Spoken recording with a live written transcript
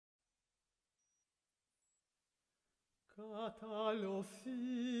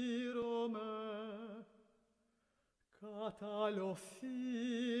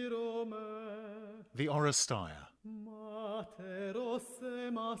The Oresteia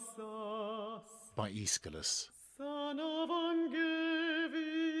by Aeschylus.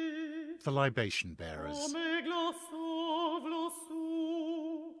 The Libation Bearers.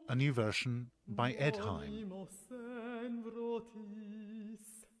 A new version by Ed Heim.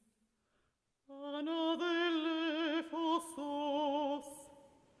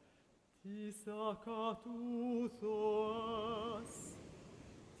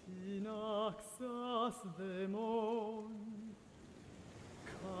 Tinaxas demon,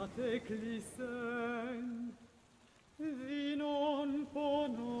 cateclisen, dinon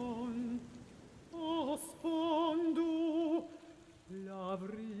ponon, ospondu,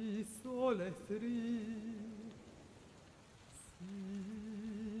 lavri solethri,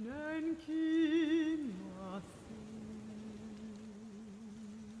 sinen kimasi.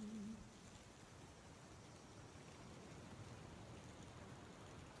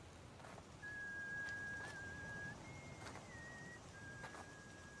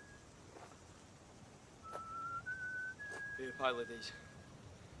 Here, a pile of these.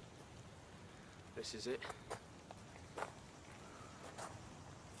 This is it.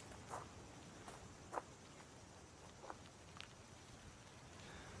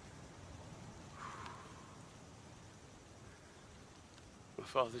 My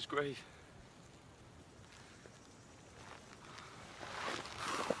father's grave.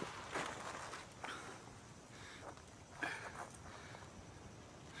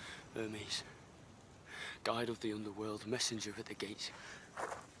 Hermes, guide of the underworld, messenger at the gates.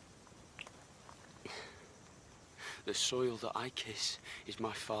 The soil that I kiss is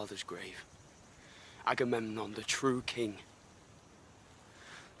my father's grave. Agamemnon, the true king.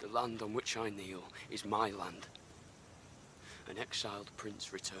 The land on which I kneel is my land. An exiled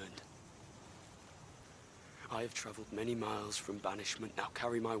prince returned. I have travelled many miles from banishment. Now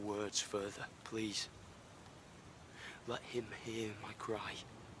carry my words further, please. Let him hear my cry.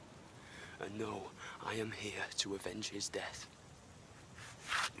 And know I am here to avenge his death.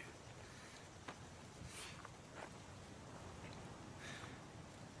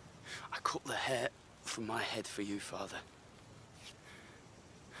 I cut the hair from my head for you, Father.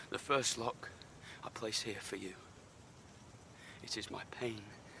 The first lock I place here for you. It is my pain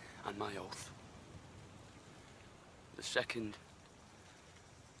and my oath. The second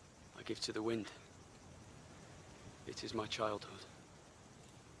I give to the wind. It is my childhood.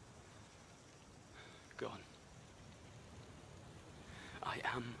 Gone. I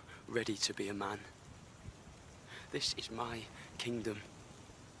am ready to be a man. This is my kingdom.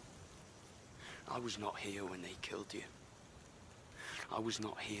 I was not here when they killed you. I was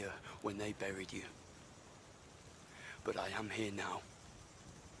not here when they buried you. But I am here now.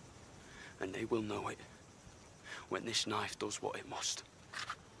 And they will know it when this knife does what it must.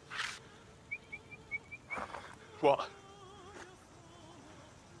 What?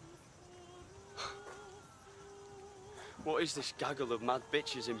 What is this gaggle of mad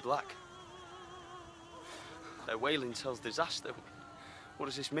bitches in black? Their wailing tells disaster. What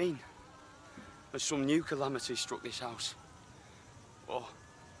does this mean? Has some new calamity struck this house? Or...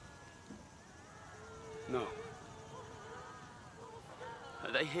 no.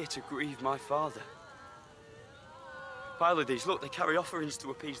 Are they here to grieve my father? Pylades, look, they carry offerings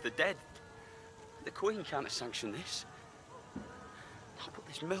to appease the dead. The Queen can't sanction this. No, but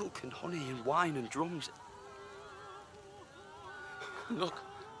there's milk and honey and wine and drums. Look,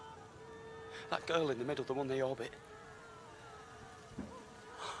 that girl in the middle, the one they orbit.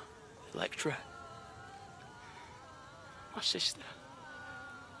 Electra. My sister.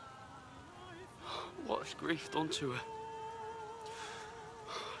 What has grief done to her?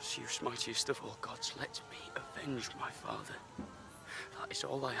 Zeus, mightiest of all gods, let me avenge my father. That is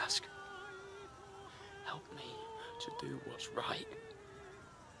all I ask. Help me to do what's right.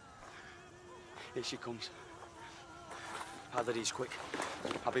 Here she comes. Pylades, quick.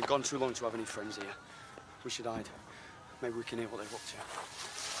 I've been gone too long to have any friends here. We should hide. Maybe we can hear what they're up to.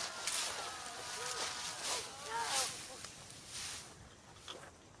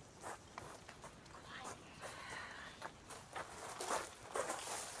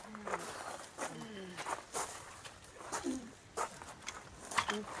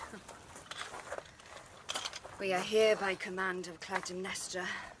 We are here by command of Clytemnestra,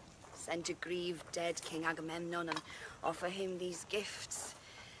 sent to grieve dead King Agamemnon and offer him these gifts.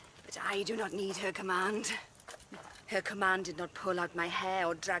 But I do not need her command. Her command did not pull out my hair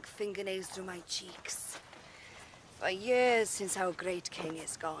or drag fingernails through my cheeks. For years since our great king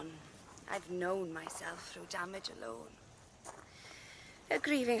is gone, I've known myself through damage alone. A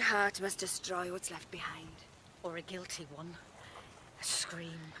grieving heart must destroy what's left behind. Or a guilty one. A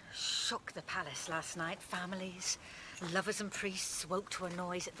scream shook the palace last night. Families, lovers and priests woke to a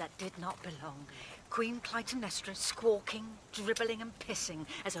noise that did not belong. Queen Clytemnestra squawking, dribbling and pissing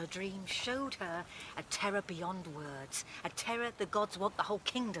as her dream showed her a terror beyond words. A terror the gods want the whole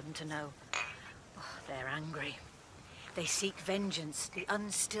kingdom to know. Oh, they're angry. They seek vengeance. The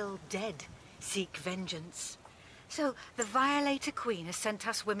unstill dead seek vengeance. So the Violator Queen has sent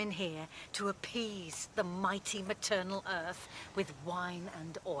us women here to appease the mighty maternal earth with wine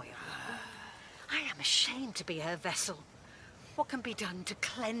and oil. I am ashamed to be her vessel. What can be done to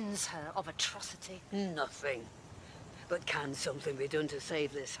cleanse her of atrocity? Nothing. But can something be done to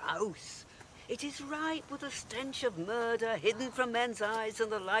save this house? It is ripe with a stench of murder, hidden from men's eyes in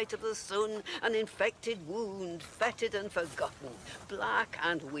the light of the sun, an infected wound, fetid and forgotten, black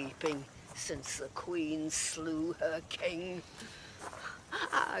and weeping, since the queen slew her king.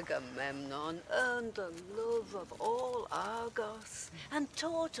 Agamemnon earned the love of all Argos and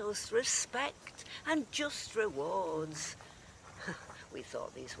taught us respect and just rewards. We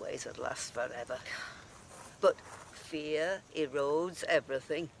thought these ways would last forever. But fear erodes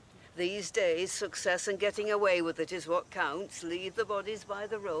everything. These days, success and getting away with it is what counts. Leave the bodies by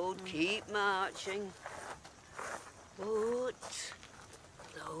the road, keep marching. But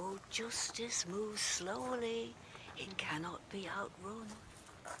though justice moves slowly, it cannot be outrun.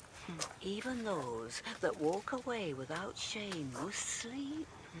 Even those that walk away without shame must sleep.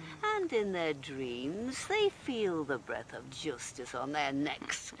 And in their dreams, they feel the breath of justice on their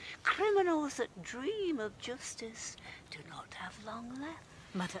necks. Criminals that dream of justice do not have long left.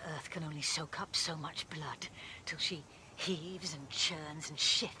 Mother Earth can only soak up so much blood till she heaves and churns and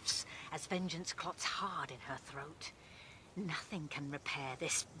shifts as vengeance clots hard in her throat. Nothing can repair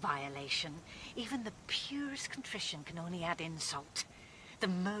this violation. Even the purest contrition can only add insult. The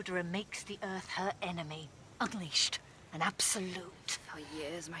murderer makes the earth her enemy, unleashed and absolute. For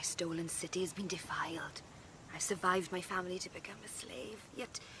years, my stolen city has been defiled. I've survived my family to become a slave,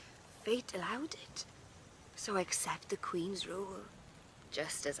 yet fate allowed it. So I accept the Queen's rule,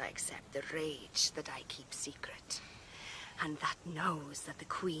 just as I accept the rage that I keep secret. And that knows that the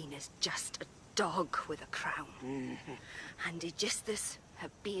Queen is just a dog with a crown. And Aeschylus, a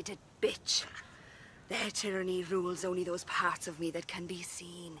bearded bitch. Their tyranny rules only those parts of me that can be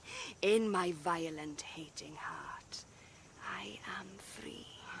seen in my violent, hating heart. I am free.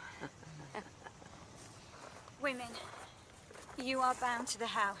 Women, you are bound to the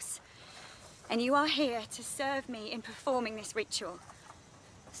house, and you are here to serve me in performing this ritual.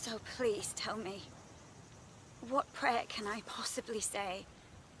 So please tell me, what prayer can I possibly say?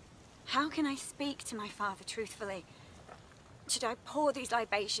 How can I speak to my father truthfully? Should I pour these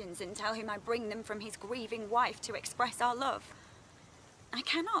libations and tell him I bring them from his grieving wife to express our love? I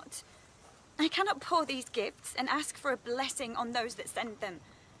cannot. I cannot pour these gifts and ask for a blessing on those that send them.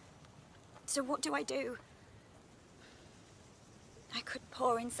 So what do? I could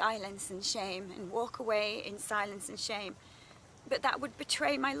pour in silence and shame and walk away in silence and shame, but that would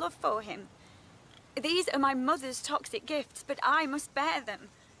betray my love for him. These are my mother's toxic gifts, but I must bear them.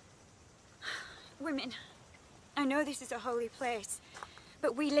 Women, I know this is a holy place,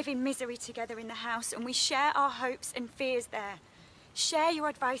 but we live in misery together in the house, and we share our hopes and fears there. Share your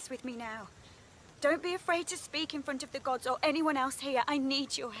advice with me now. Don't be afraid to speak in front of the gods or anyone else here. I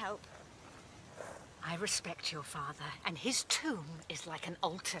need your help. I respect your father, and his tomb is like an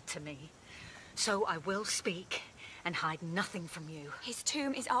altar to me. So I will speak and hide nothing from you. His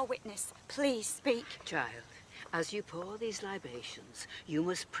tomb is our witness. Please speak. Child, as you pour these libations, you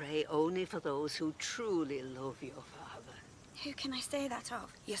must pray only for those who truly love your father. Who can I say that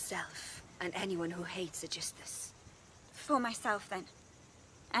of? Yourself, and anyone who hates Aeschylus. For myself, then.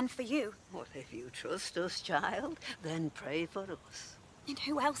 And for you. Well, if you trust us, child, then pray for us. And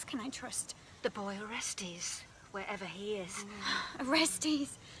who else can I trust? The boy Orestes, wherever he is.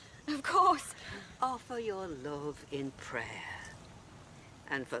 Orestes, of course. Offer your love in prayer.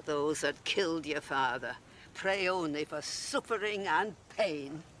 And for those that killed your father, pray only for suffering and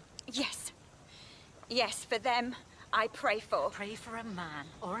pain. Yes. Yes, for them, I pray for. Pray for a man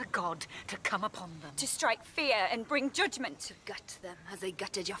or a god to come upon them. To strike fear and bring judgment. To gut them as they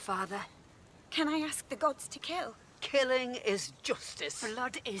gutted your father. Can I ask the gods to kill? Killing is justice.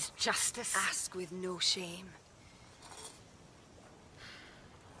 Blood is justice. Ask with no shame.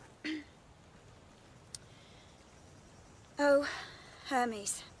 Oh,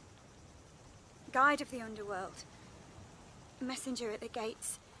 Hermes, guide of the underworld, messenger at the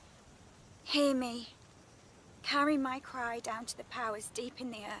gates, hear me, carry my cry down to the powers deep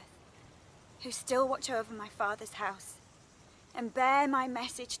in the earth, who still watch over my father's house. and bear my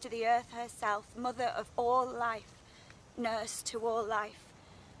message to the earth herself, mother of all life, nurse to all life,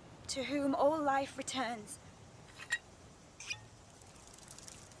 to whom all life returns.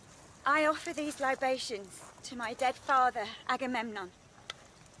 I offer these libations to my dead father, Agamemnon.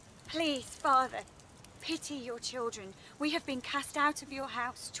 Please, Father, pity your children. We have been cast out of your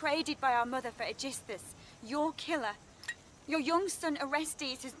house, traded by our mother for Aeschylus, your killer. Your young son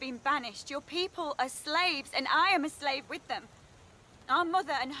Orestes has been banished. Your people are slaves, and I am a slave with them. Our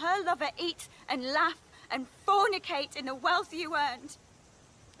mother and her lover eat and laugh and fornicate in the wealth you earned.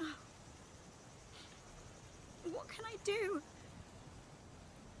 Oh. What can I do?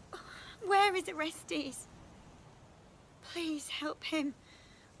 Where is Orestes? Please help him,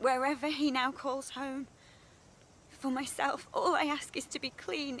 wherever he now calls home. For myself, all I ask is to be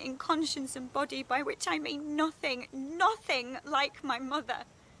clean in conscience and body, by which I mean nothing, nothing like my mother.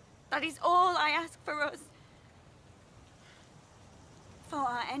 That is all I ask for us. For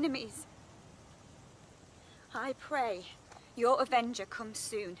our enemies. I pray your avenger comes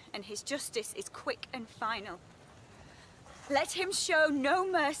soon, and his justice is quick and final. Let him show no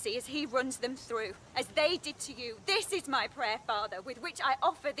mercy as he runs them through, as they did to you. This is my prayer, Father, with which I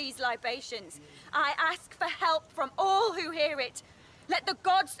offer these libations. I ask for help from all who hear it. Let the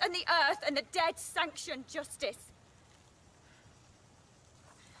gods and the earth and the dead sanction justice.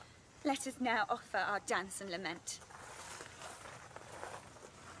 Let us now offer our dance and lament.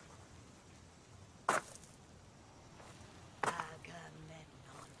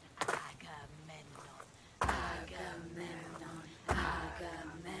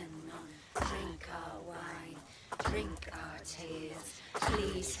 Drink our tears,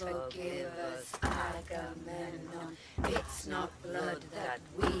 please forgive us, Agamemnon. It's not blood that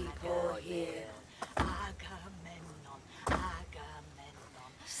we pour here. Agamemnon,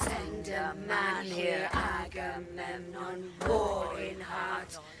 Agamemnon. Send a man here, Agamemnon, war in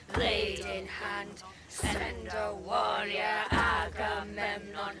heart, blade in hand. Send a warrior,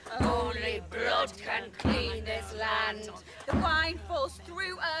 Agamemnon. Only blood can clean this land. The wine falls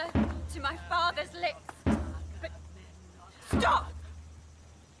through earth to my father's lips. But stop!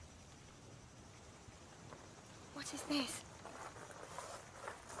 What is this?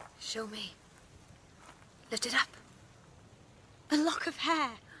 Show me. Lift it up. A lock of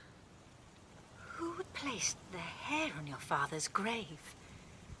hair. Who would place the hair on your father's grave?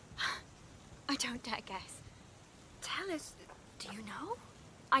 I don't dare guess. Tell us, do you know?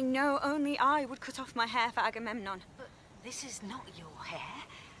 I know only I would cut off my hair for Agamemnon. But this is not your hair.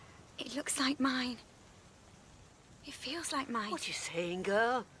 It looks like mine. It feels like mine. What are you saying,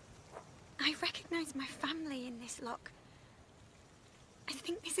 girl? I recognize my family in this lock. I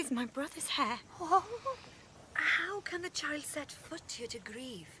think this is my brother's hair. Oh, how can the child set foot here to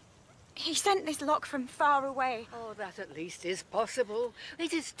grieve? He sent this lock from far away. Oh, that at least is possible.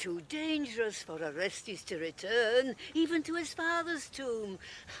 It is too dangerous for Orestes to return, even to his father's tomb.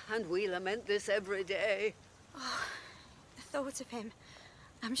 And we lament this every day. Oh, the thought of him.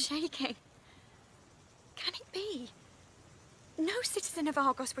 I'm shaking. Can it be? No citizen of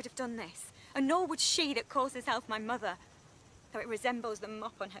Argos would have done this, and nor would she that calls herself my mother, though it resembles the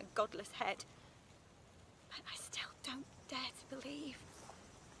mop on her godless head. But I still don't dare to believe.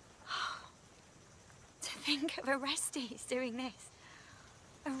 To think of Orestes doing this.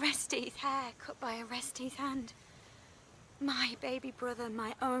 Orestes' hair cut by Orestes' hand. My baby brother,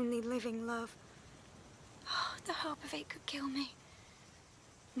 my only living love. Oh, the hope of it could kill me.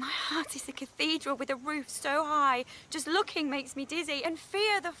 My heart is a cathedral with a roof so high, just looking makes me dizzy, and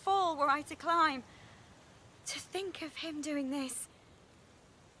fear the fall were I to climb. To think of him doing this,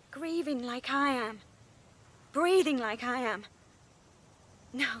 grieving like I am, breathing like I am.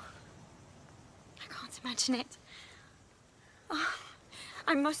 No, I can't imagine it. Oh,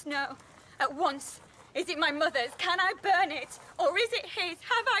 I must know, at once. Is it my mother's? Can I burn it? Or is it his?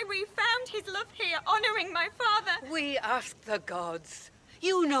 Have I refound his love here, honouring my father? We ask the gods.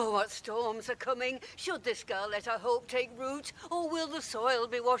 You know what storms are coming. Should this girl let her hope take root, or will the soil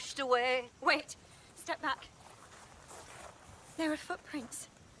be washed away? Wait, step back. There are footprints.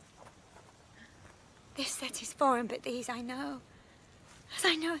 This set is foreign, but these I know. As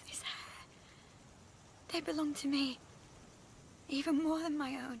I know this hair. They belong to me, even more than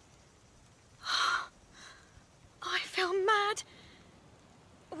my own. Oh, I feel mad.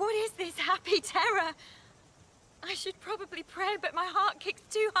 What is this happy terror? I should probably pray, but my heart kicks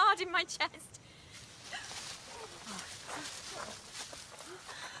too hard in my chest.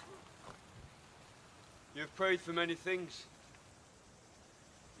 You've prayed for many things.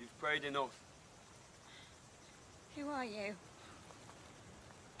 You've prayed enough. Who are you?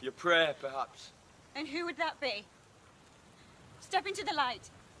 Your prayer, perhaps. And who would that be? Step into the light.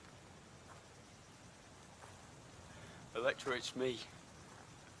 Electra, it's me.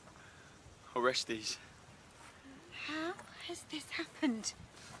 Orestes. How has this happened?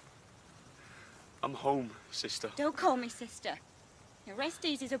 I'm home, sister. Don't call me sister.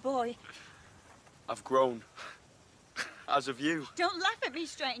 Orestes is a boy. I've grown. As of you. Don't laugh at me,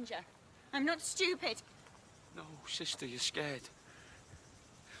 stranger. I'm not stupid. No, sister, you're scared.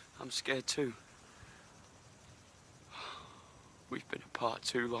 I'm scared too. We've been apart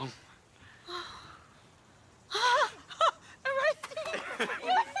too long. Orestes!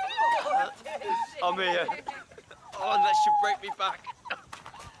 I'm here. Oh, unless you break me back.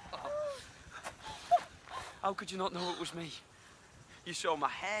 How could you not know it was me? You saw my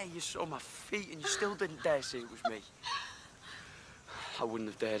hair, you saw my feet, and you still didn't dare say it was me. I wouldn't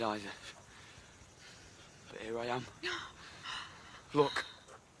have dared either. But here I am. Look.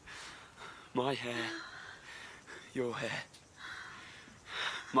 My hair. Your hair.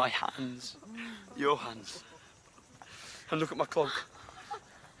 My hands. Your hands. And look at my cloak.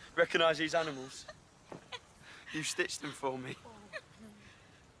 Recognise these animals? You stitched them for me.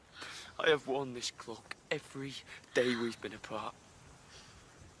 I have worn this cloak every day we've been apart.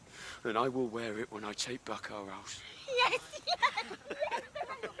 And I will wear it when I take back our house. Yes, yes!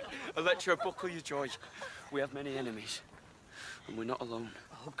 Electra, buckle your joy. We have many enemies. And we're not alone.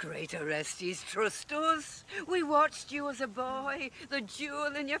 Oh, great Orestes, trust us. We watched you as a boy, the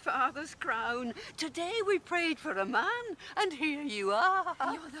jewel in your father's crown. Today we prayed for a man, and here you are.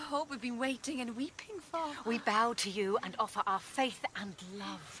 You're the hope we've been waiting and weeping for. We bow to you and offer our faith and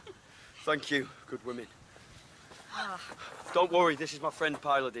love. Thank you, good women. Don't worry, this is my friend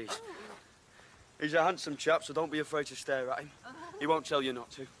Pylades. He's a handsome chap, so don't be afraid to stare at him. He won't tell you not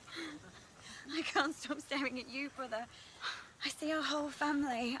to. I can't stop staring at you, brother. I see our whole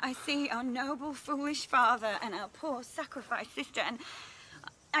family. I see our noble, foolish father and our poor, sacrificed sister. And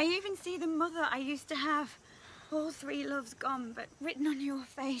I even see the mother I used to have. All three loves gone, but written on your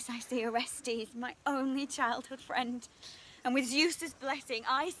face, I see Orestes, my only childhood friend. And with Zeus's blessing,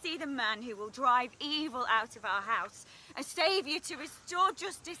 I see the man who will drive evil out of our house, a saviour to restore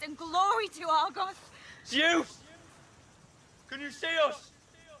justice and glory to Argos. Zeus! Can you see us?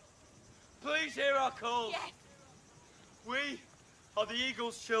 Please hear our calls. Yes. We are the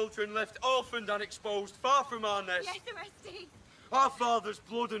eagle's children left orphaned and exposed, far from our nest. Yes, Orestes. Our father's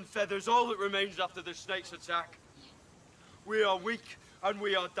blood and feathers, all that remains after the snake's attack. We are weak and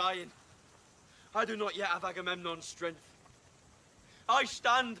we are dying. I do not yet have Agamemnon's strength. I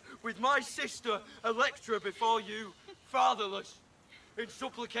stand with my sister Electra before you, fatherless, in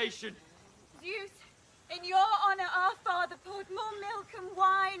supplication. Zeus, in your honour, our father poured more milk and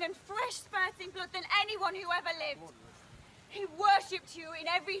wine and fresh spurting blood than anyone who ever lived. He worshipped you in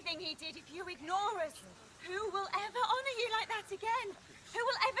everything he did. If you ignore us, who will ever honour you like that again? Who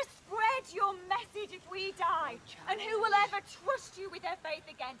will ever spread your message if we die? And who will ever trust you with their faith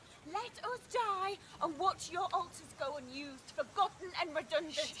again? Let us die and watch your altars go unused, forgotten and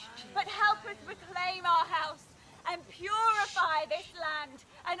redundant. But help us reclaim our house and purify this land,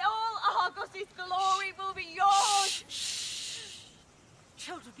 and all Argos' glory will be yours. Shh.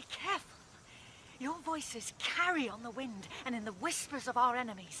 Children, be careful. Your voices carry on the wind, and in the whispers of our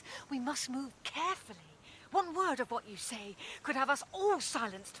enemies, we must move carefully. One word of what you say could have us all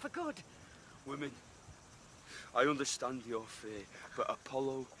silenced for good. Women, I understand your fear, but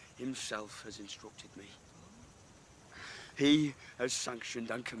Apollo himself has instructed me. He has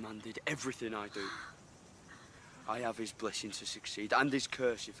sanctioned and commanded everything I do. I have his blessing to succeed, and his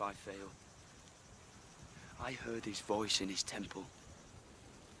curse if I fail. I heard his voice in his temple,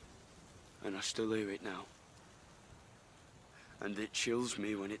 and I still hear it now. And it chills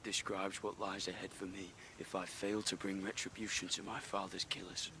me when it describes what lies ahead for me if I fail to bring retribution to my father's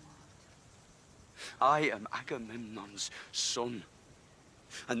killers. I am Agamemnon's son,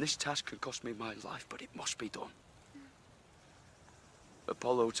 and this task can cost me my life, but it must be done.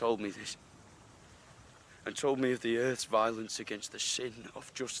 Apollo told me this, and told me of the earth's violence against the sin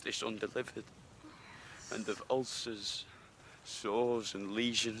of justice undelivered, and of ulcers, sores and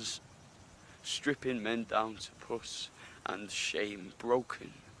lesions, stripping men down to pus and shame,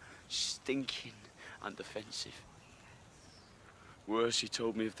 broken, stinking and offensive. Worse, he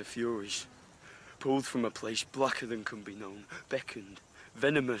told me of the Furies, pulled from a place blacker than can be known, beckoned,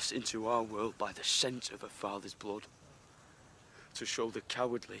 venomous into our world by the scent of a father's blood, to show the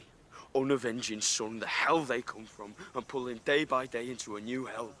cowardly, unavenging son the hell they come from and pull him day by day into a new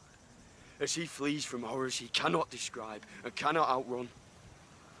hell, as he flees from horrors he cannot describe and cannot outrun.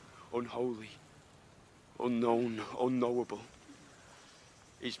 Unholy, unknown, unknowable,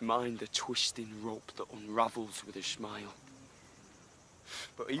 his mind a twisting rope that unravels with a smile.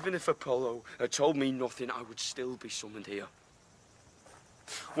 But even if Apollo had told me nothing, I would still be summoned here.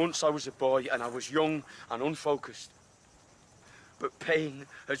 Once I was a boy, and I was young and unfocused. But pain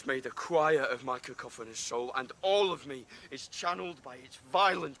has made a choir of my cacophonous soul, and all of me is channeled by its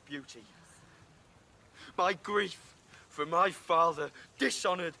violent beauty. My grief for my father,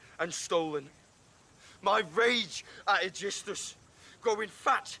 dishonoured and stolen. My rage at Aeschylus, growing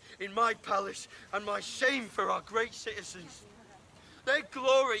fat in my palace, and my shame for our great citizens. Their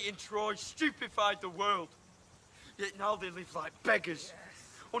glory in Troy stupefied the world. Yet now they live like beggars,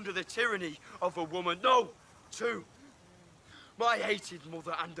 under the tyranny of a woman. No, two. My hated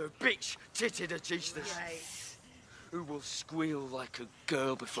mother and her bitch-titted Aeschylus, who will squeal like a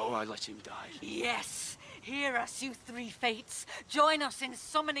girl before I let him die. Yes! Hear us, you three fates. Join us in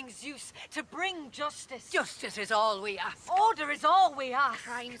summoning Zeus to bring justice. Justice is all we ask. Order is all we ask.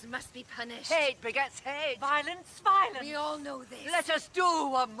 Crimes must be punished. Hate begets hate. Violence, violence. We all know this. Let us do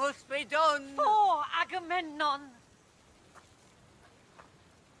what must be done. For Agamemnon.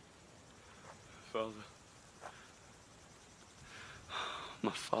 Father.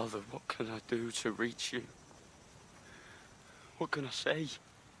 My father, what can I do to reach you? What can I say?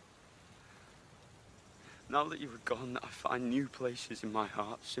 Now that you are gone, I find new places in my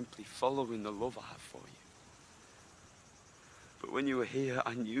heart, simply following the love I have for you. But when you were here,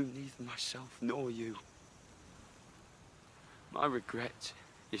 I knew neither myself nor you. My regret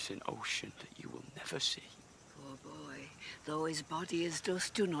is an ocean that you will never see. Poor boy, though his body is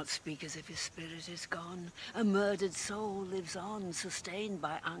dust, do not speak as if his spirit is gone. A murdered soul lives on, sustained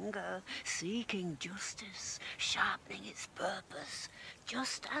by anger, seeking justice, sharpening its purpose,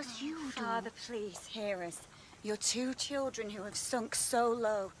 just as you do. Father, please hear us. Your two children who have sunk so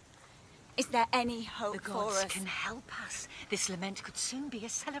low. Is there any hope The for gods us? can help us. This lament could soon be a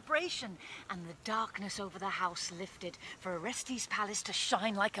celebration, and the darkness over the house lifted, for Orestea's palace to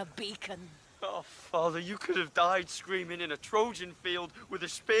shine like a beacon. Oh, Father, you could have died screaming in a Trojan field with a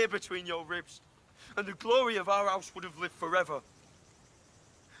spear between your ribs, and the glory of our house would have lived forever.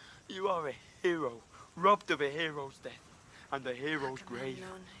 You are a hero, robbed of a hero's death and a hero's grave.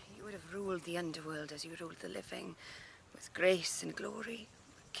 Agamemnon, you would have ruled the underworld as you ruled the living, with grace and glory,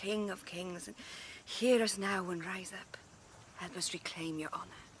 King of kings. And hear us now and rise up. Help us reclaim your honor.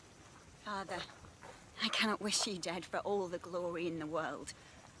 Father, I cannot wish you dead for all the glory in the world.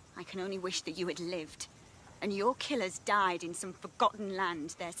 I can only wish that you had lived. And your killers died in some forgotten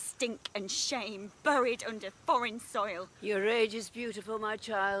land, their stink and shame buried under foreign soil. Your rage is beautiful, my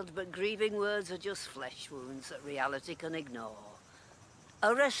child, but grieving words are just flesh wounds that reality can ignore.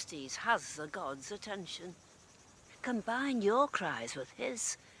 Orestes has the gods' attention. Combine your cries with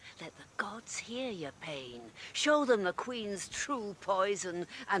his. Let the gods hear your pain. Show them the queen's true poison,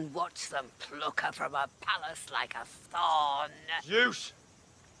 and watch them pluck her from a palace like a thorn. Zeus,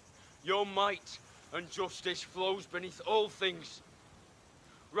 your might and justice flows beneath all things.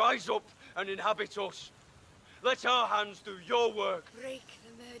 Rise up and inhabit us. Let our hands do your work. Break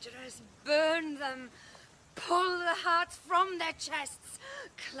the murderers, burn them, pull the hearts from their chests.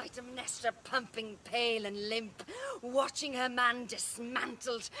 Clytemnestra pumping pale and limp, watching her man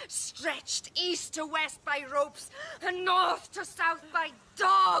dismantled, stretched east to west by ropes and north to south by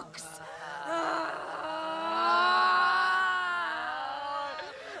dogs.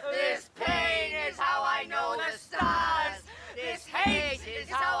 This pain is how I know the stars. This hate is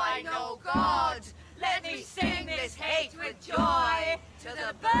how I know God. Let me sing this hate with joy to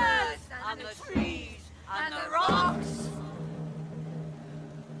the birds and the trees and the rocks.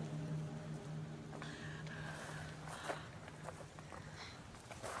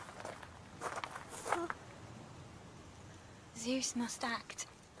 Zeus must act.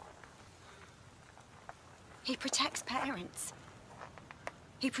 He protects parents.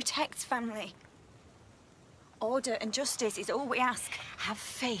 He protects family. Order and justice is all we ask. Have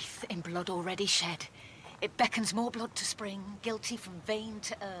faith in blood already shed. It beckons more blood to spring, guilty from vein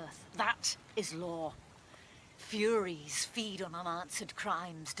to earth. That is law. Furies feed on unanswered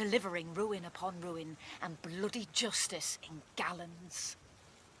crimes, delivering ruin upon ruin, and bloody justice in gallons.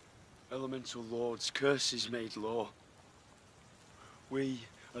 Elemental lords, curses made law. We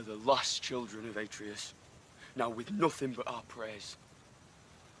are the last children of Atreus, now with nothing but our prayers.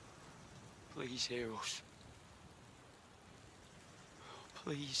 Please hear us.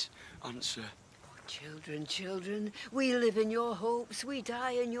 Please answer. Children, children, we live in your hopes, we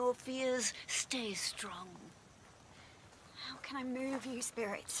die in your fears. Stay strong. How can I move you,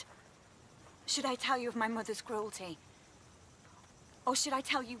 spirit? Should I tell you of my mother's cruelty? Or should I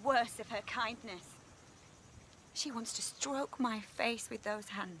tell you worse of her kindness? She wants to stroke my face with those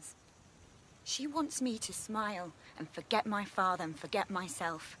hands. She wants me to smile and forget my father and forget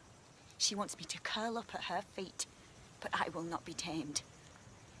myself. She wants me to curl up at her feet, but I will not be tamed.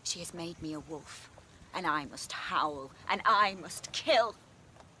 She has made me a wolf, and I must howl, and I must kill.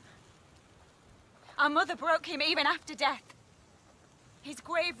 Our mother broke him even after death. His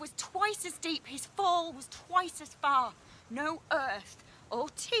grave was twice as deep, his fall was twice as far. No earth or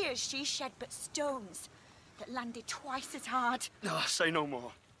tears she shed, but stones that landed twice as hard. No, say no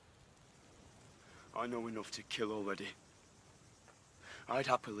more. I know enough to kill already. I'd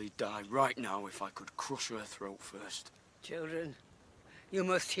happily die right now if I could crush her throat first. Children, you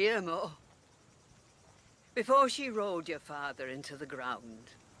must hear more. Before she rode your father into the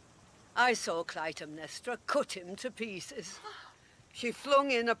ground, I saw Clytemnestra cut him to pieces. She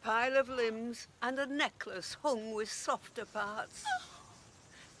flung in a pile of limbs and a necklace hung with softer parts.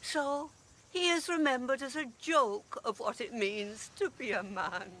 So he is remembered as a joke of what it means to be a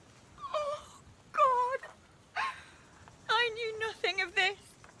man. Oh, God! I knew nothing of this.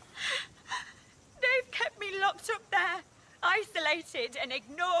 They've kept me locked up there, isolated and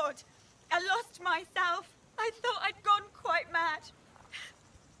ignored. I lost myself. I thought I'd gone quite mad.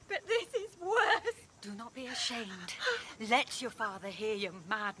 But this is worse. Do not be ashamed. Let your father hear your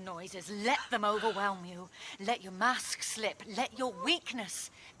mad noises. Let them overwhelm you. Let your mask slip. Let your weakness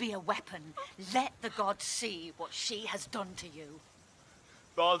be a weapon. Let the gods see what she has done to you.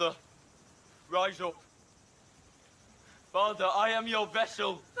 Father, rise up. Father, I am your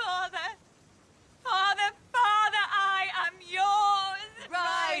vessel. Father, Father, Father, I am yours.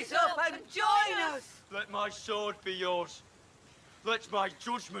 Rise up and join us! Let my sword be yours. Let my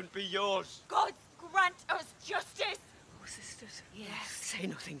judgment be yours. God grant us justice. Oh, sisters. Yes. Say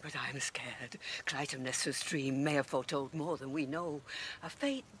nothing, but I am scared. Clytemnestra's dream may have foretold more than we know. A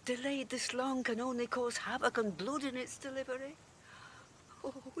fate delayed this long can only cause havoc and blood in its delivery.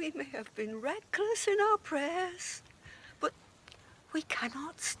 Oh, we may have been reckless in our prayers, but we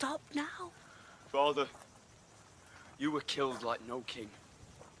cannot stop now. Father, you were killed like no king.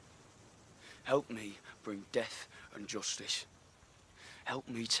 Help me bring death and justice. Help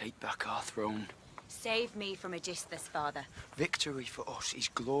me take back our throne. Save me from Aeschylus, Father. Victory for us is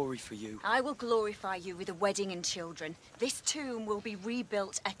glory for you. I will glorify you with a wedding and children. This tomb will be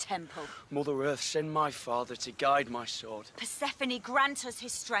rebuilt a temple. Mother Earth, send my father to guide my sword. Persephone, grant us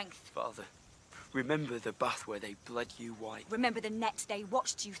his strength. Father, remember the bath where they bled you white. Remember the nets they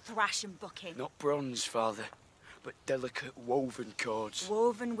watched you thrash and buck in. Not bronze, Father, but delicate woven cords.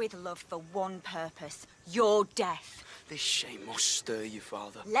 Woven with love for one purpose, your death. This shame must stir you,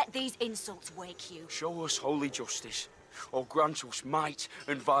 Father. Let these insults wake you. Show us holy justice, or grant us might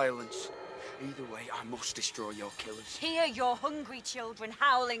and violence. Either way, I must destroy your killers. Hear your hungry children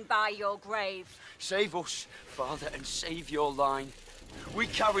howling by your grave. Save us, Father, and save your line. We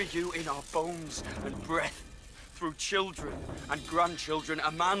carry you in our bones and breath. Through children and grandchildren,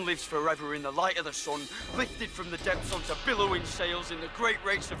 a man lives forever in the light of the sun, lifted from the depths onto billowing sails in the great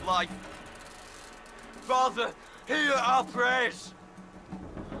race of life. Father, hear our prayers.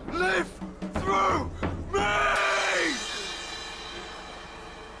 Live through me!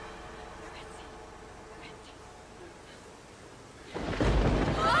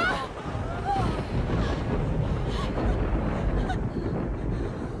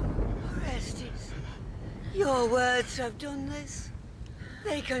 Orestes, your words have done this.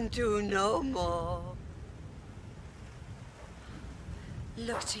 They can do no more.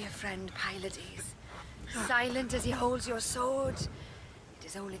 Look to your friend Pylades. Silent as he holds your sword. It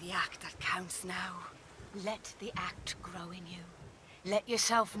is only the act that counts now. Let the act grow in you. Let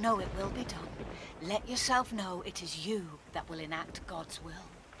yourself know it will be done. Let yourself know it is you that will enact God's will.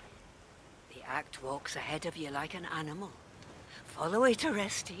 The act walks ahead of you like an animal. Follow it,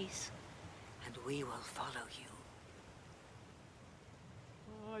 Orestes, and we will follow you.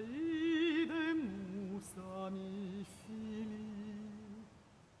 Aidem musami fili,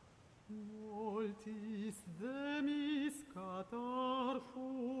 multis demis catarcho,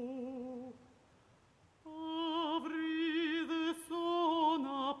 avride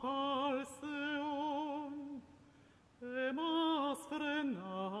sona palseon, emas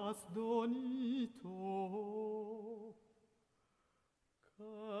frenas donito,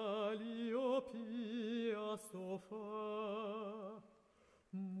 Calliopeia sofa,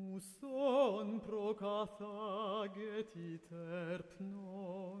 muson procathaget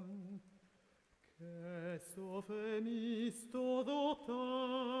iterpnon, che sofemisto dota,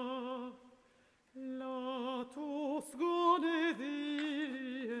 latus gonedie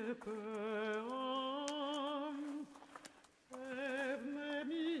peam,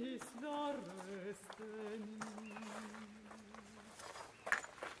 evnemis dar resteni.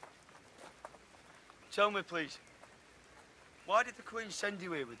 Tell me, please, why did the Queen send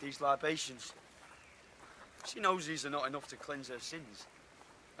you here with these libations? She knows these are not enough to cleanse her sins.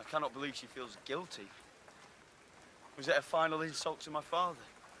 I cannot believe she feels guilty. Was it a final insult to my father?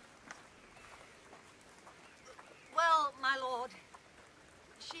 Well, my lord,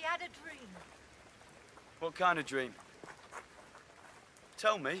 she had a dream. What kind of dream?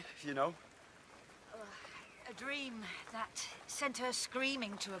 Tell me, if you know. A dream that sent her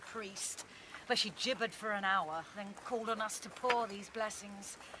screaming to a priest, where she gibbered for an hour, then called on us to pour these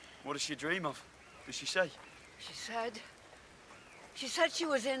blessings. What does she dream of? Does she say? She said she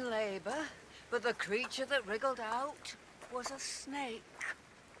was in labor, but the creature that wriggled out was a snake.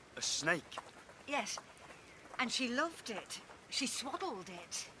 A snake? Yes, and she loved it. She swaddled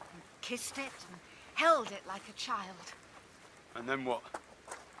it, and kissed it, and held it like a child. And then what?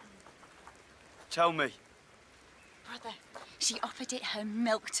 Tell me. Brother, she offered it her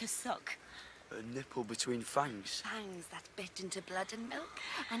milk to suck. A nipple between fangs? Fangs that bit into blood and milk,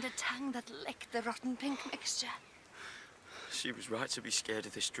 and a tongue that licked the rotten pink mixture. She was right to be scared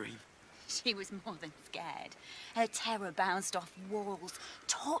of this dream. She was more than scared. Her terror bounced off walls.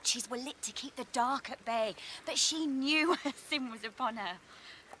 Torches were lit to keep the dark at bay, but she knew her sin was upon her.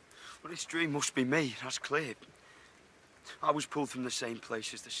 Well, this dream must be me, that's clear. I was pulled from the same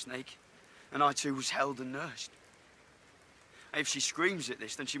place as the snake, and I too was held and nursed. If she screams at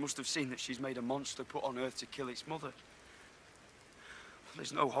this, then she must have seen that she's made a monster put on earth to kill its mother.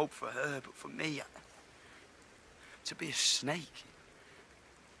 There's no hope for her, but for me, to be a snake.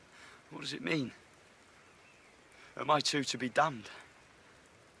 What does it mean? Am I too to be damned?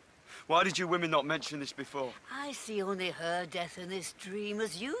 Why did you women not mention this before? I see only her death in this dream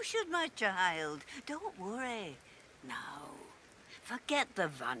as you should, my child. Don't worry. Now, forget the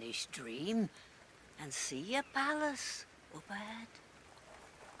vanished dream and see your palace up ahead.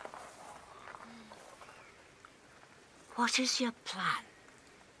 What is your plan?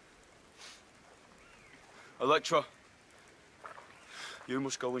 Electra, you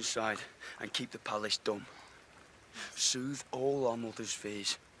must go inside and keep the palace dumb. Soothe all our mother's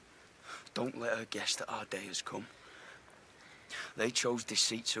fears. Don't let her guess that our day has come. They chose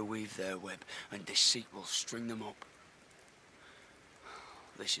deceit to weave their web, and deceit will string them up.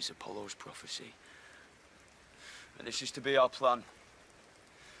 This is Apollo's prophecy. And this is to be our plan.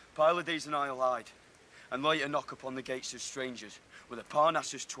 Pylades and I'll hide, and light a knock upon the gates of strangers with a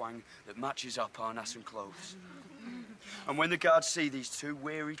Parnassus twang that matches our Parnassan clothes. And when the guards see these two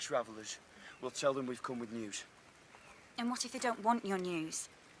weary travellers, we'll tell them we've come with news. And what if they don't want your news?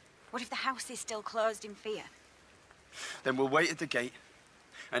 What if the house is still closed in fear? Then we'll wait at the gate,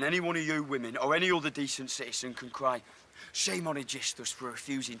 and any one of you women or any other decent citizen can cry, "Shame on Aeschylus for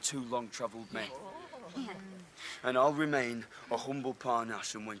refusing two long-travelled men." Yeah. And I'll remain a humble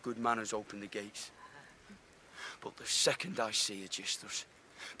Parnassan when good manners open the gates. But the second I see Aeschylus,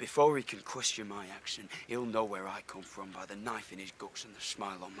 before he can question my action, he'll know where I come from by the knife in his guts and the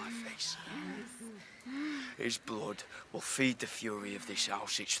smile on my face. His blood will feed the fury of this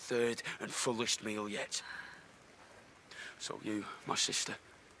house, its third and fullest meal yet. So you, my sister,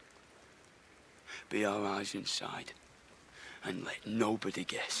 be our eyes inside, and let nobody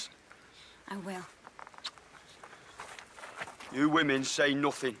guess. I will. You women say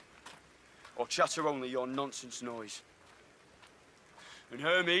nothing, or chatter only your nonsense noise. And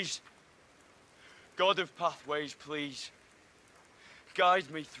Hermes, God of pathways, please, guide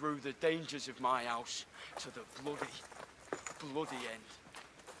me through the dangers of my house to the bloody, bloody end.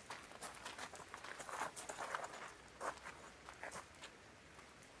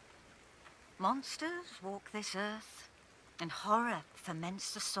 Monsters walk this earth, and horror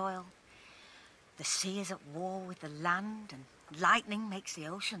ferments the soil. The sea is at war with the land, and lightning makes the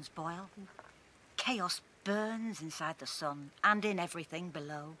oceans boil. Chaos burns inside the sun and in everything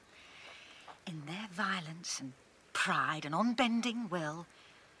below. In their violence and pride and unbending will,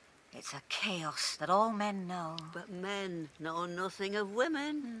 it's a chaos that all men know. But men know nothing of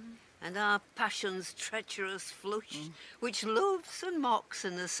women, and our passion's treacherous flush, which loves and mocks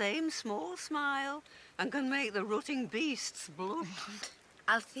in the same small smile, and can make the rutting beasts blush.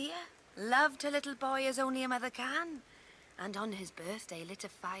 Althea loved her little boy as only a mother can, and on his birthday lit a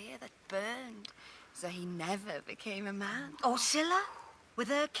fire that burned, so he never became a man. Oresteia, with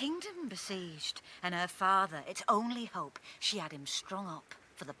her kingdom besieged, and her father, its only hope, she had him strung up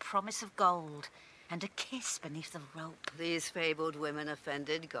for the promise of gold and a kiss beneath the rope. These fabled women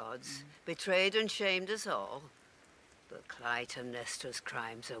offended gods, betrayed and shamed us all. But Clytemnestra's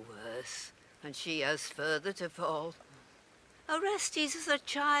crimes are worse, and she has further to fall. Orestes is a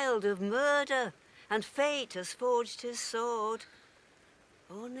child of murder, and fate has forged his sword.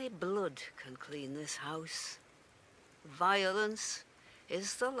 Only blood can clean this house. Violence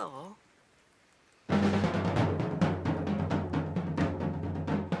is the law.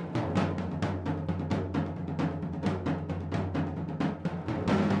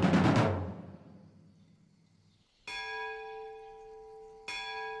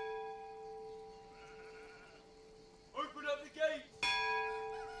 Open up the gates!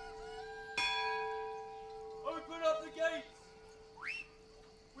 Open up the gates!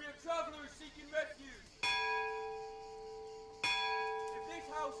 We are travelers seeking refuge. If this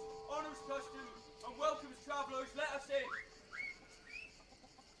house honors custom and welcomes travelers, let us in.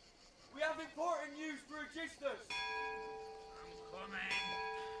 We have important news for Aeschylus. I'm coming.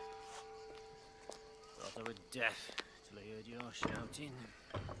 Thought I was deaf till I heard your shouting.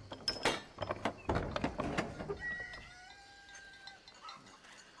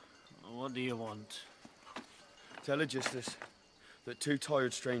 What do you want? Tell Aeschylus that 2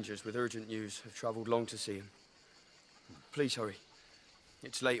 tired strangers with urgent news have travelled long to see him. Please hurry.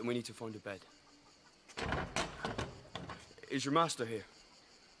 It's late and we need to find a bed. Is your master here?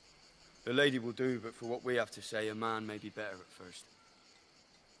 The lady will do, but for what we have to say, a man may be better at first.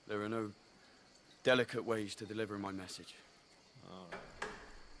 There are no delicate ways to deliver my message. All right.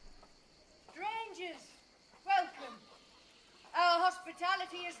 Strangers, welcome. Our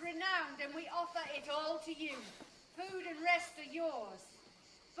hospitality is renowned and we offer it all to you. Food and rest are yours.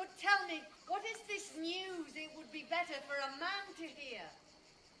 But tell me, what is this news it would be better for a man to hear?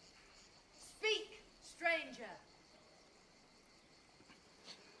 Speak, stranger.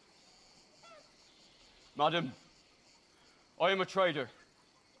 Madam, I am a trader.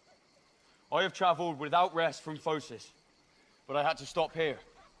 I have travelled without rest from Phocis, but I had to stop here.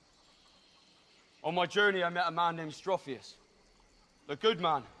 On my journey, I met a man named Strophius. A good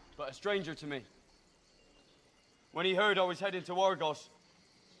man, but a stranger to me. When he heard I was heading to Argos,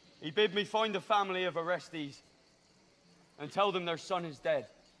 he bid me find the family of Orestes and tell them their son is dead.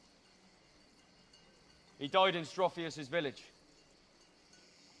 He died in Strophius' village.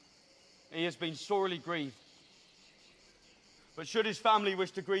 He has been sorely grieved. But should his family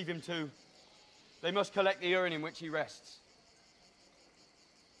wish to grieve him too, they must collect the urn in which he rests.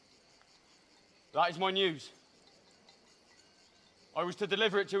 That is my news. I was to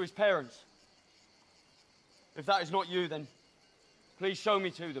deliver it to his parents. If that is not you, then please show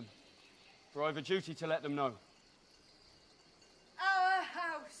me to them, for I have a duty to let them know. Our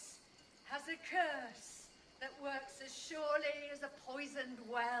house has a curse that works as surely as a poisoned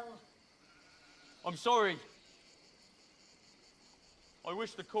well. I'm sorry. I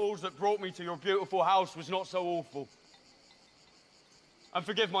wish the cause that brought me to your beautiful house was not so awful. And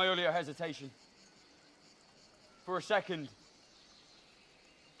forgive my earlier hesitation. For a second,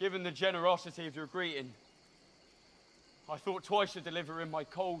 given the generosity of your greeting, I thought twice of delivering my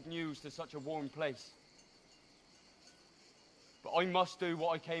cold news to such a warm place. But I must do what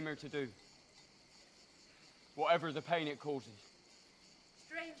I came here to do, whatever the pain it causes.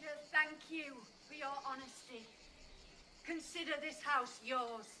 Stranger, thank you for your honesty. Consider this house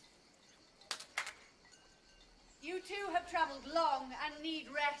yours. You too have travelled long and need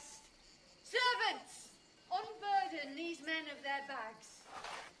rest. Servants, unburden these men of their bags.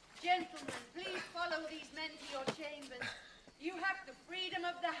 Gentlemen, please follow these men to your chambers. You have the freedom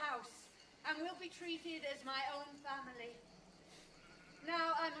of the house and will be treated as my own family.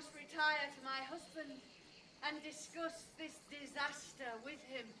 Now I must retire to my husband and discuss this disaster with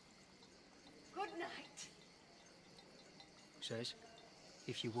him. Good night. Says,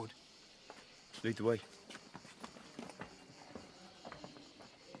 if you would. Lead the way.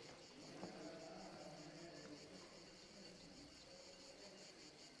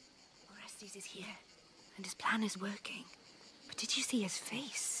 Orestes is here, and his plan is working. But did you see his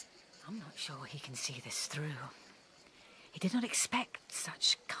face? I'm not sure he can see this through. He did not expect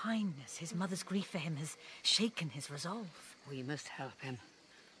such kindness. His mother's grief for him has shaken his resolve. We must help him.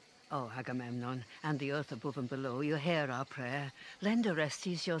 Oh, Agamemnon, and the earth above and below, you hear our prayer. Lend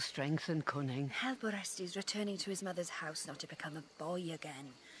Orestes your strength and cunning. Help Orestes returning to his mother's house, not to become a boy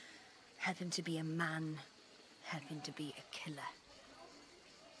again. Help him to be a man. Help him to be a killer.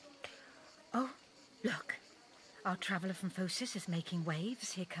 Oh, look. Our traveller from Phocis is making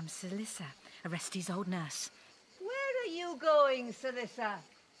waves. Here comes Celyssa, Orestes' old nurse. Where are you going, Celyssa?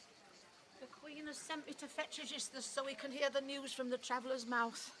 The Queen has sent me to fetch Aeschylus so he can hear the news from the traveller's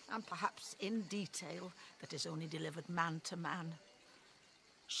mouth, and perhaps in detail that is only delivered man to man.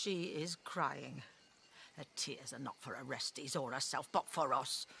 She is crying. Her tears are not for Orestes or herself, but for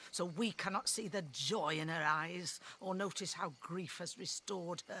us, so we cannot see the joy in her eyes or notice how grief has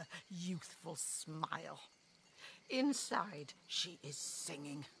restored her youthful smile. inside she is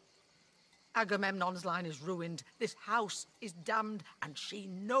singing. Agamemnon's line is ruined, this house is damned, and she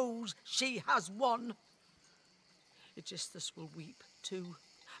knows she has won. Aegisthus will weep too,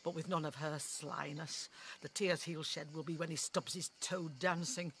 but with none of her slyness. The tears he'll shed will be when he stubs his toe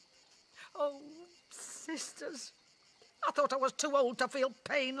dancing. Oh, sisters, I thought I was too old to feel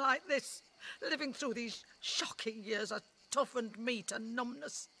pain like this. Living through these shocking years has toughened me to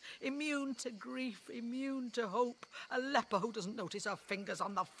numbness. Immune to grief, immune to hope. A leper who doesn't notice her fingers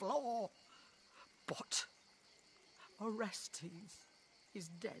on the floor. But Orestes is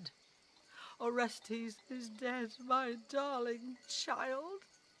dead. Orestes is dead, my darling child.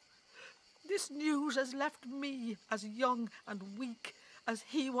 This news has left me as young and weak as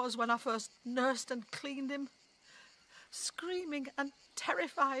he was when I first nursed and cleaned him. Screaming and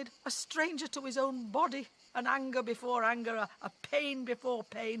terrified, a stranger to his own body, an anger before anger, a pain before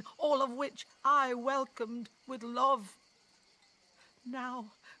pain, all of which I welcomed with love. Now,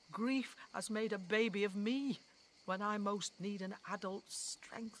 grief has made a baby of me when I most need an adult's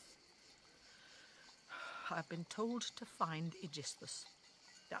strength. I've been told to find Aegisthus,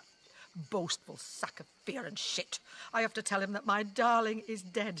 that boastful sack of fear and shit. I have to tell him that my darling is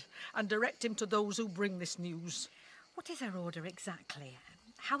dead and direct him to those who bring this news. What is her order exactly?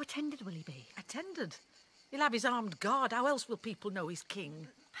 How attended will he be? Attended? He'll have his armed guard. How else will people know he's king?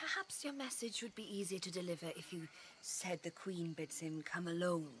 Perhaps your message would be easier to deliver if you said the Queen bids him come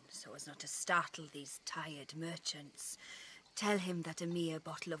alone, so as not to startle these tired merchants. Tell him that a mere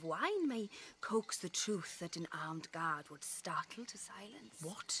bottle of wine may coax the truth that an armed guard would startle to silence.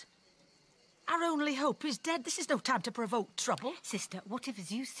 What? Our only hope is dead. This is no time to provoke trouble. Sister, what if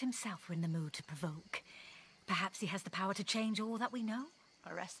Zeus himself were in the mood to provoke? Perhaps he has the power to change all that we know?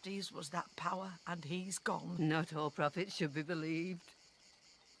 Orestes was that power, and he's gone. Not all prophets should be believed.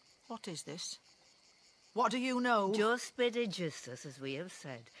 What is this? What do you know? Just bid Aegisthus, as we have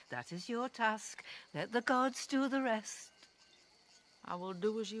said. That is your task. Let the gods do the rest. I will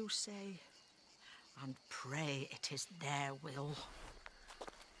do as you say, and pray it is their will.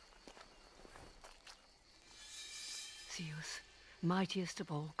 Zeus, mightiest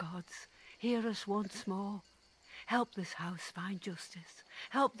of all gods, hear us once more. Help this house find justice.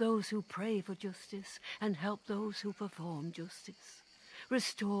 Help those who pray for justice, and help those who perform justice.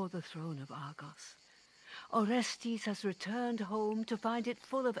 Restore the throne of Argos. Orestes has returned home to find it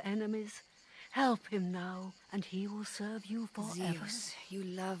full of enemies. Help him now, and he will serve you forever. Zeus, you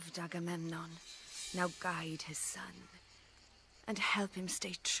loved Agamemnon. Now guide his son, and help him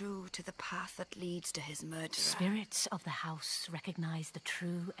stay true to the path that leads to his murderer. Spirits of the house recognize the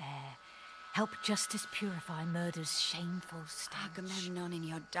true heir. Help justice purify murder's shameful stench. Agamemnon, in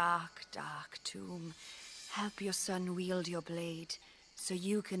your dark, dark tomb, help your son wield your blade, so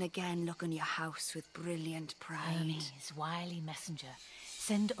you can again look on your house with brilliant pride. Hermes, wily messenger,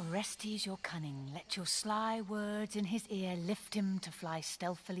 send Orestes your cunning. Let your sly words in his ear lift him to fly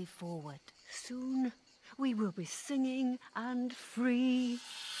stealthily forward. Soon we will be singing and free.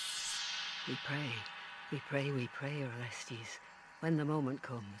 We pray, Orestes, when the moment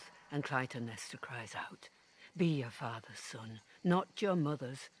comes and Clytemnestra cries out, be your father's son, not your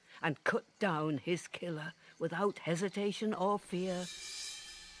mother's, and cut down his killer without hesitation or fear.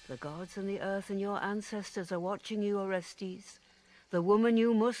 The gods and the earth and your ancestors are watching you, Orestes. The woman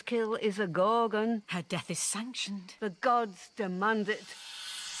you must kill is a Gorgon. Her death is sanctioned. The gods demand it.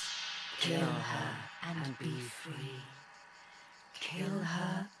 Kill her and be free. Kill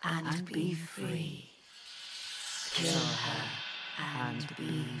her and be free. Kill her and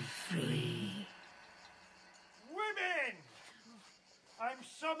be free. Women! I'm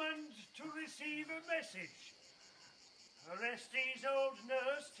summoned to receive a message. Orestes' old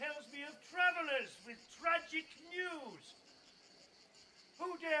nurse tells me of travelers with tragic news.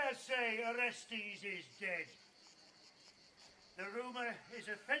 Who dare say Orestes is dead? The rumor is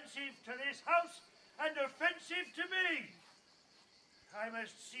offensive to this house and offensive to me. I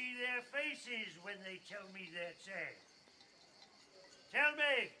must see their faces when they tell me their tale. Tell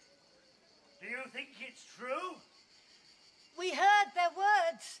me, do you think it's true? We heard their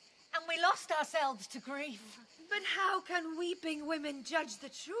words, and we lost ourselves to grief. But how can weeping women judge the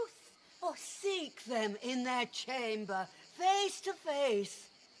truth? Or seek them in their chamber, face to face.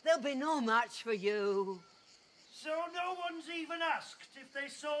 There'll be no match for you. So no one's even asked if they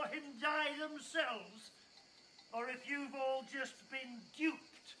saw him die themselves, or if you've all just been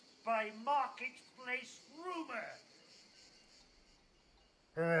duped by marketplace rumour.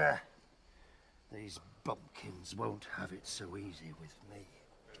 These bumpkins won't have it so easy with me.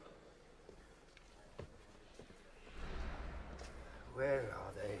 Where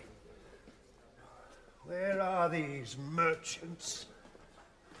are they? Where are these merchants?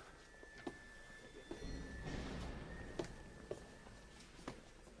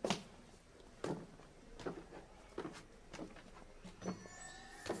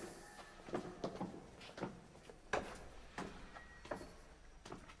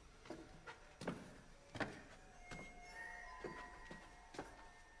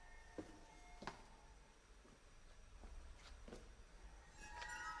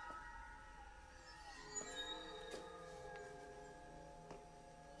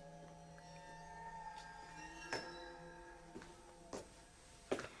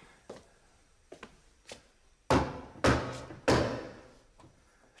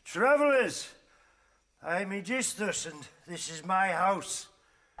 Travellers, I'm Aeschylus and this is my house.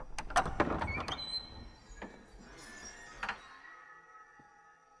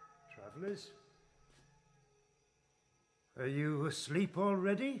 Travellers? Are you asleep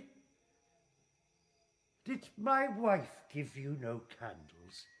already? Did my wife give you no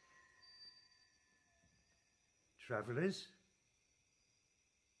candles? Travellers?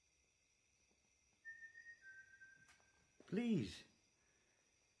 Please.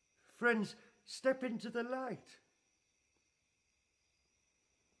 Friends, step into the light.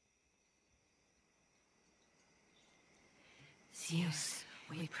 Zeus,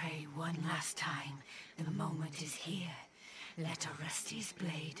 we pray one last time. The moment is here. Let Orestea's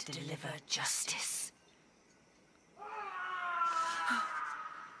blade deliver justice.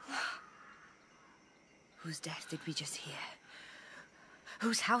 Whose death did we just hear?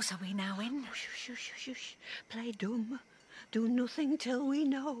 Whose house are we now in? Shush, shush, shush. Play dumb. Do nothing till we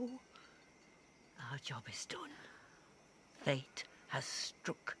know. Our job is done. Fate has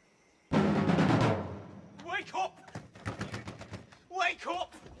struck. Wake up! Wake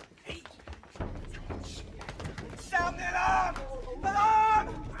up! Hey! Sound the alarm! Alarm!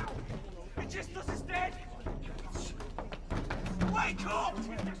 Aeschylus is dead! Wake up!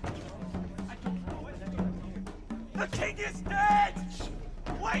 The king is dead!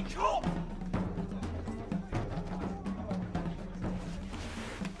 Wake up!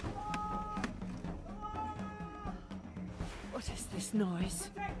 What is this noise?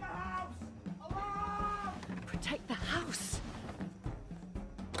 Protect the house! Alarm! Protect the house!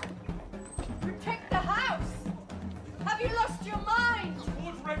 Protect the house! Have you lost your mind? The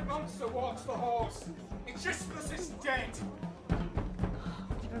blood-red monster walks the halls. Aeschylus is dead.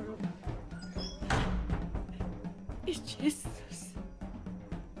 Aeschylus.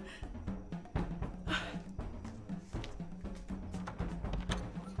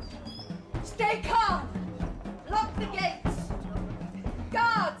 Stay calm! Lock the gates!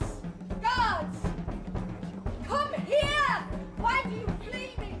 Guards! Guards! Come here! Why do you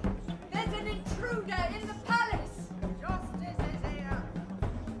flee me? There's an intruder in the palace! Justice is here!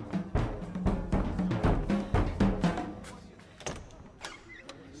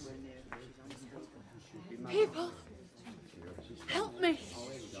 People, help me.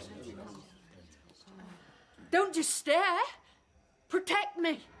 Don't just stare. Protect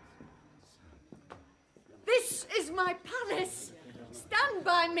me. This is my palace. Stand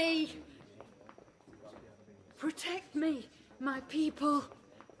by me. Protect me, my people.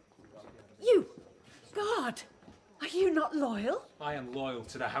 You, God, are you not loyal? I am loyal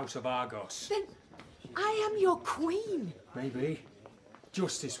to the House of Argos. Then I am your queen. Maybe.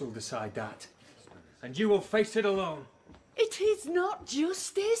 Justice will decide that. And you will face it alone. It is not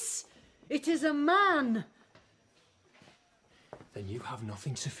justice. It is a man. Then you have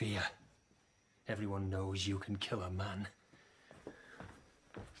nothing to fear. Everyone knows you can kill a man.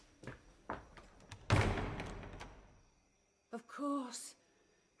 Of course.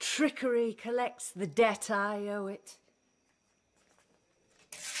 Trickery collects the debt I owe it.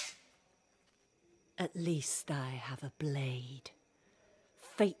 At least I have a blade.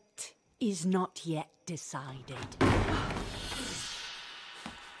 Fate is not yet decided.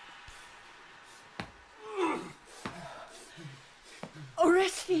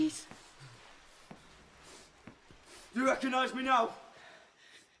 Orestes! Do you recognise me now?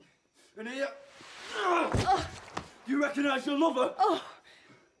 And here? Do you recognise your lover? Oh,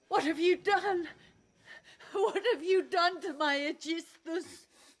 what have you done? What have you done to my Aeschylus?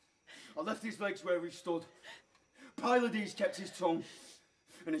 I left his legs where he stood. Pylades kept his tongue.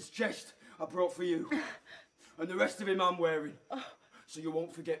 And his chest I brought for you. And the rest of him I'm wearing. So you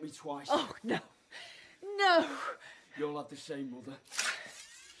won't forget me twice. Oh, no. No. You'll have the same, mother.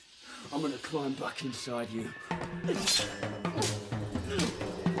 I'm gonna climb back inside you.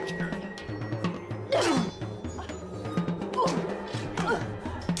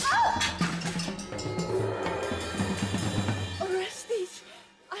 Orestes,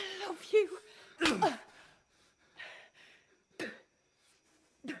 I love you.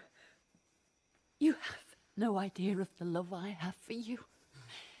 You have no idea of the love I have for you.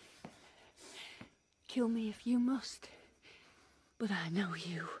 Kill me if you must, but I know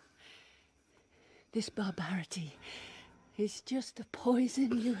you. This barbarity is just a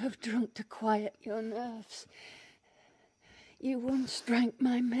poison you have drunk to quiet your nerves. You once drank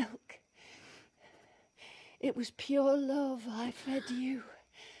my milk. It was pure love I fed you.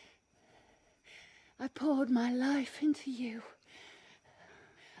 I poured my life into you.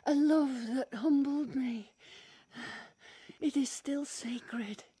 A love that humbled me. It is still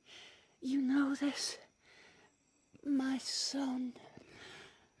sacred. You know this. My son.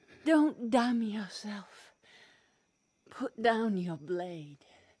 Don't damn yourself. Put down your blade.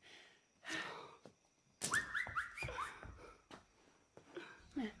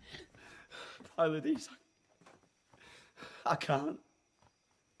 Pylades, I can't.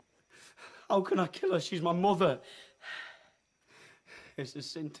 How can I kill her? She's my mother. Is the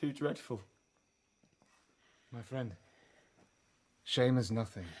sin too dreadful? My friend, shame is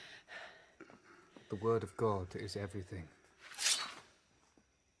nothing. The word of God is everything.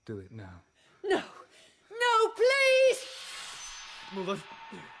 Do it now. No! No, please! Mother,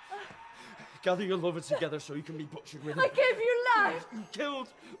 gather your lover together so you can be butchered with him. I gave you life! You killed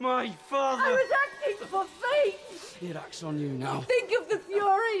my father! I was acting for fate! It acts on you now. Think of the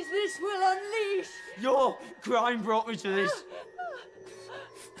furies this will unleash! Your crime brought me to this.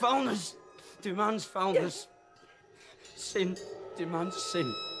 Foulness demands foulness. Sin demands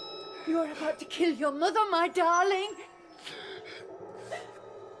sin. You are about to kill your mother, my darling!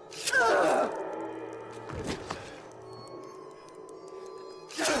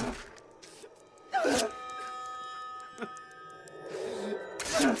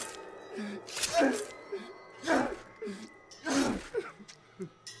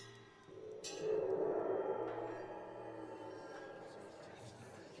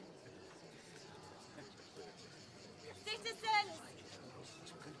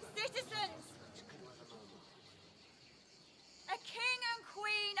 Citizens! A king and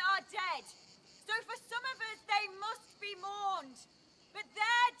queen are dead, so for some of us they must be mourned. But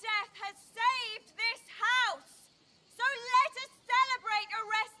their death has saved this house. So let us celebrate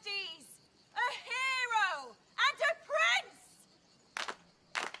Orestes, a hero and a prince!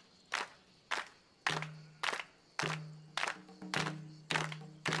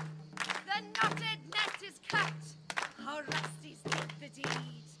 The knotted net is cut. Orestes did the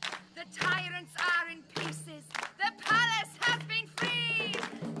deed. The tyrants are in pieces. The palace has been freed.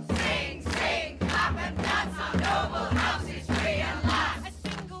 Sing, sing, clap and dance. Our noble house is free at last. A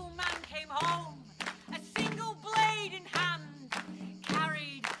single man came home, a single blade in hand,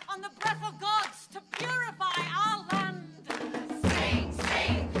 carried on the breath of gods to purify our land. Sing,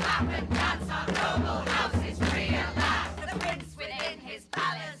 sing, clap and dance. Our noble house is free at last. The prince within his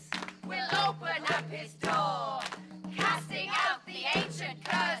palace will open up his door, casting out the ancient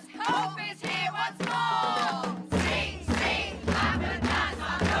curse. Hope is here once more. Sing, sing, clap and dance.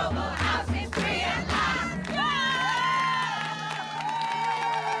 Our noble house is free at last.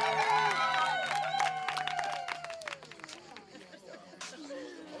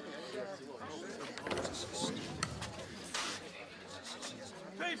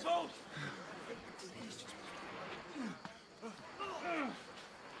 People!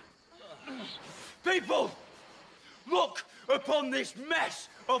 People! Look upon this mess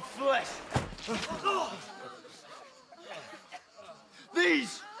of flesh!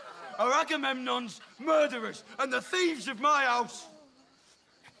 These are Agamemnon's murderers and the thieves of my house!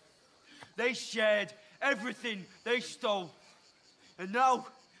 They shared everything they stole, and now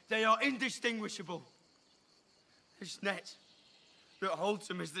they are indistinguishable. This net that holds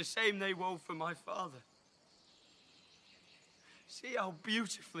them is the same they wove for my father. See how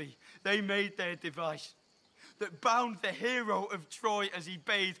beautifully they made their device that bound the hero of Troy as he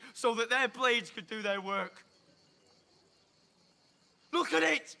bathed so that their blades could do their work. Look at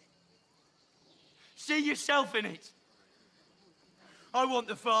it! See yourself in it. I want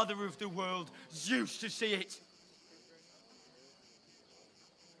the father of the world, Zeus, to see it.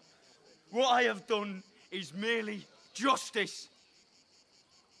 What I have done is merely justice.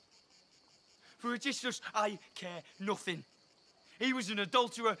 For Aeschylus, I care nothing. He was an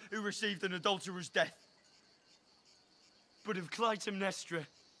adulterer who received an adulterer's death. But of Clytemnestra,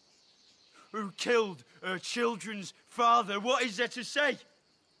 who killed her children's father, what is there to say?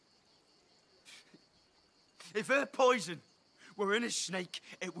 If her poison were in a snake,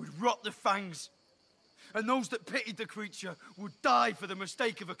 it would rot the fangs, and those that pitied the creature would die for the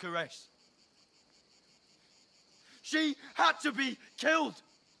mistake of a caress. She had to be killed.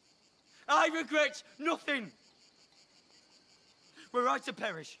 I regret nothing. Were I to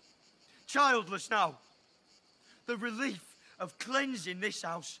perish, childless now. The relief of cleansing this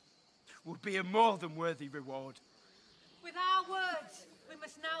house would be a more than worthy reward. With our words, we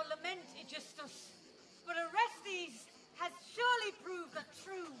must now lament Aeschylus. For Orestes has surely proved that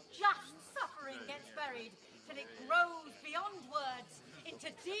true, just suffering gets buried till it grows beyond words into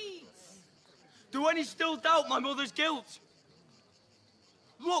deeds. Do any still doubt my mother's guilt?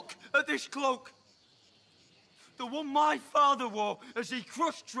 Look at this cloak. The one my father wore as he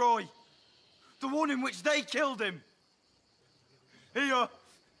crushed Troy. The one in which they killed him. Here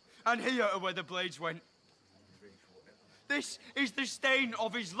and here are where the blades went. This is the stain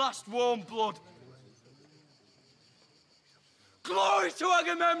of his last warm blood. Glory to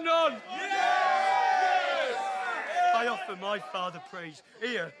Agamemnon! Yes! I offer my father praise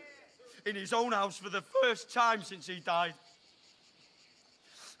here, in his own house for the first time since he died.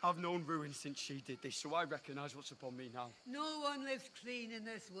 I've known ruin since she did this, so I recognise what's upon me now. No one lives clean in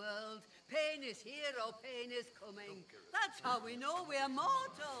this world. Pain is here or pain is coming. That's how we know we are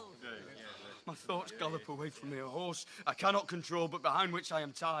mortal. My thoughts gallop away from me, a horse I cannot control, but behind which I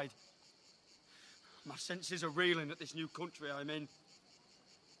am tied. My senses are reeling at this new country I'm in.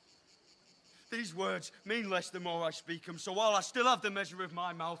 These words mean less the more I speak them, so while I still have the measure of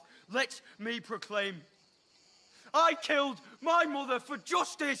my mouth, let me proclaim. I killed my mother for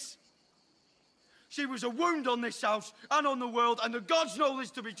justice. She was a wound on this house and on the world, and the gods know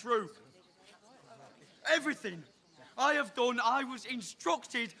this to be true. Everything I have done, I was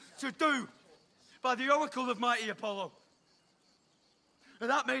instructed to do by the oracle of mighty Apollo. And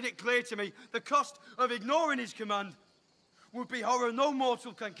that made it clear to me the cost of ignoring his command would be horror no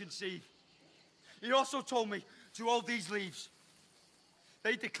mortal can conceive. He also told me to hold these leaves.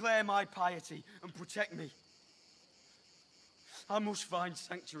 They declare my piety and protect me. I must find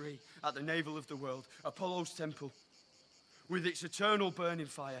sanctuary at the navel of the world, Apollo's temple, with its eternal burning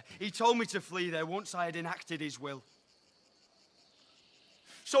fire. He told me to flee there once I had enacted his will.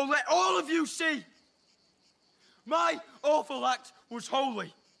 So let all of you see, my awful act was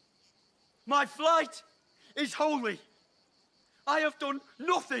holy. My flight is holy. I have done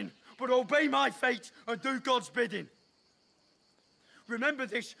nothing but obey my fate and do God's bidding. Remember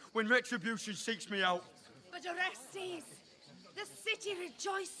this when retribution seeks me out. But Orestes, the city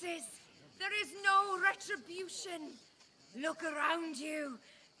rejoices. There is no retribution. Look around you.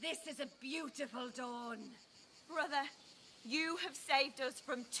 This is a beautiful dawn. Brother, you have saved us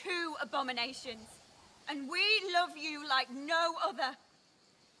from 2 abominations, and we love you like no other.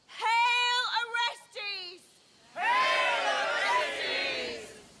 Hail Orestes! Hail Orestes!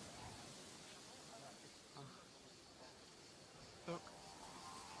 Look.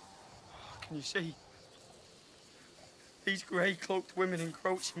 Can you see? These grey-cloaked women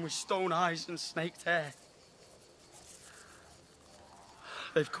encroaching with stone eyes and snaked hair.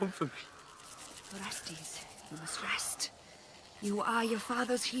 They've come for me. Orestes, you must rest. You are your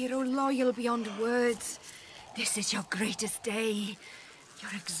father's hero, loyal beyond words. This is your greatest day.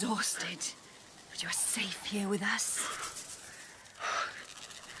 You're exhausted, but you're safe here with us.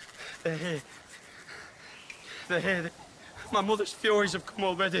 They're here. They're here. My mother's furies have come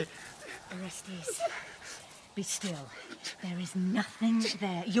already. Orestes, be still. There is nothing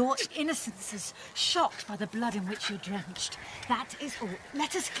there. Your innocence is shocked by the blood in which you're drenched. That is all.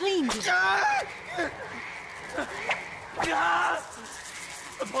 Let us clean you.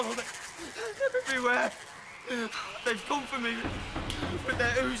 Apollo, they're everywhere. They've come for me with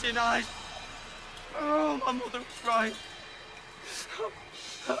their oozing eyes. Oh, my mother was right.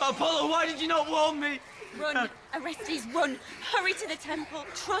 Apollo, why did you not warn me? Run, Orestes, run. Hurry to the temple.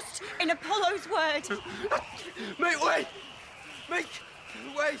 Trust in Apollo's word. Make way! Make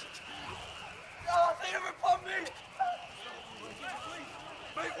way! Oh, they are upon me!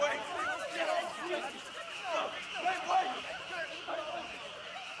 Make way! Make way!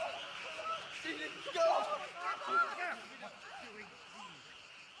 Go!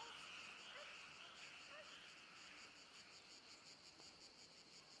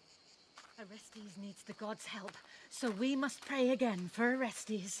 Orestes needs the gods' help, so we must pray again for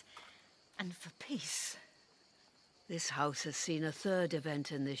Orestes and for peace. This house has seen a 3rd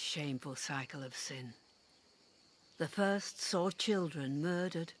event in this shameful cycle of sin. The first saw children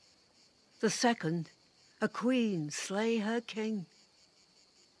murdered. The second, a queen slay her king.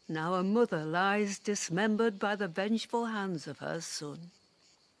 Now a mother lies dismembered by the vengeful hands of her son.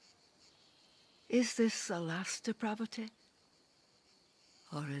 Is this the last depravity?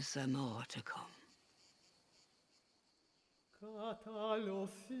 Or is there more to come?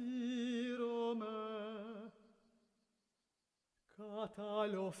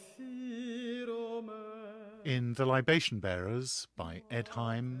 In The Libation Bearers by Ed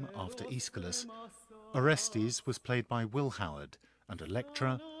Heim after Aeschylus, Orestes was played by Will Howard and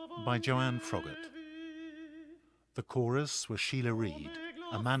Electra by Joanne Froggatt. The chorus were Sheila Reid,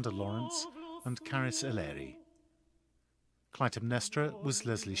 Amanda Lawrence and Caris Eleri. Clytemnestra was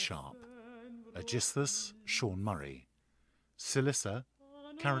Leslie Sharp, Aeschylus, Sean Murray, Cillissa,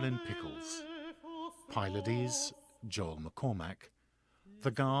 Carolyn Pickles, Pylades, Joel McCormack,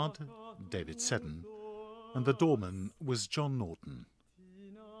 the Guard, David Seddon, and the doorman was John Norton.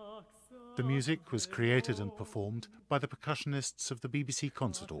 The music was created and performed by the percussionists of the BBC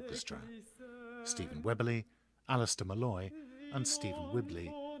Concert Orchestra, Stephen Webberley, Alistair Malloy and Stephen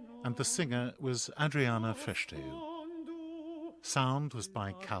Whibley, and the singer was Adriana Feshtu. Sound was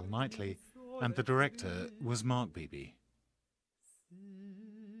by Cal Knightley and the director was Mark Beebe.